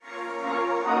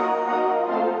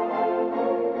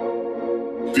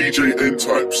DJ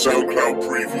N-Type SoundCloud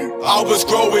preview. I was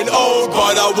growing old,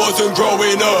 but I wasn't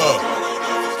growing up.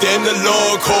 Then the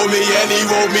Lord called me and He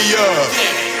woke me up.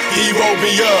 He woke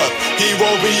me up, He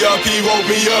woke me up, He woke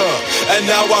me up. And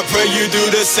now I pray you do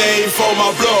the same for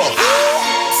my block.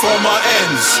 For my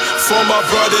ends, for my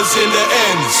brothers in the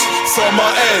ends. For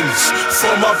my ends,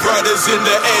 for my brothers in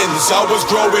the ends. I was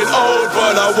growing old,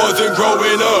 but I wasn't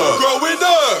growing up.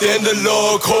 Then the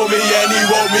Lord called me and He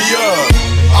woke me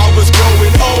up. I was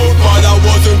growing old, but I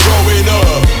wasn't growing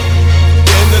up.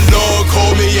 Then the Lord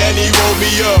called me and He woke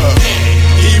me up.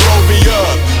 He woke me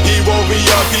up, He woke me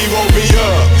up, He woke me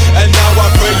up. And now I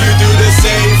pray you do the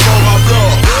same for my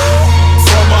block.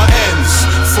 For my ends,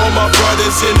 for my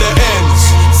brothers in the ends.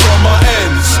 For my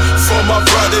ends, for my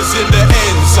brothers in the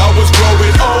ends. I was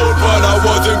growing old, but I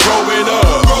wasn't growing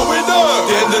up.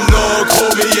 Then the Lord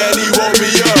called me and He woke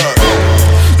me up.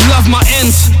 Love my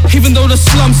ends, even though the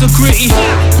slums are gritty.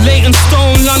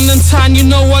 Leytonstone, London town, you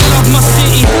know I love my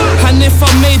city. And if I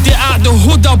made it out the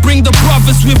hood, I'll bring the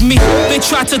brothers with me. They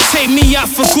tried to take me out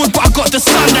for good, but I got the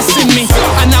sun that's in me.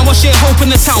 And now I share hope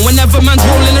in the town whenever man's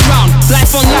rolling around.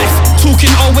 Life on life,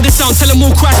 talking over the sound. Tell him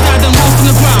all Christ died and rose from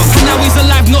the ground. And now he's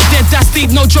alive, not dead, that's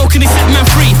deep. No joking, he set man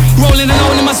free. Rolling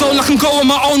alone in my zone, I can go on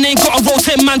my own. Ain't got a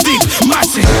rotate man deep.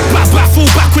 Massive, back, fall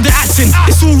back with the acting.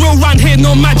 It's all real round here,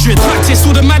 no Madrid. Practice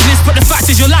all the madness, but the fact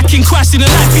is you're lacking Christ in the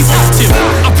life he's active.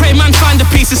 I pray man find the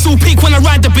peace, it's all peak when I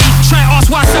ride the beat. Try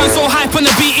ask why I sound so hype on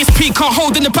the beat. It's peak, can't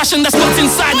hold in the passion that's not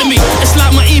inside of me. It's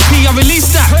like my EP, I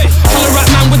released that. Holler at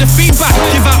man with the feedback.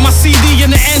 Give out my CD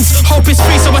in the ends. Hope it's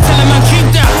free, so I tell him man keep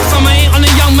that. From I ain't on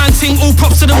a young man ting. All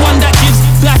props to the one that gives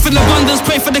life in abundance.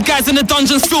 Pray for the guys in the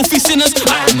dungeons, filthy sinners.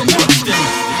 I am amongst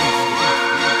them.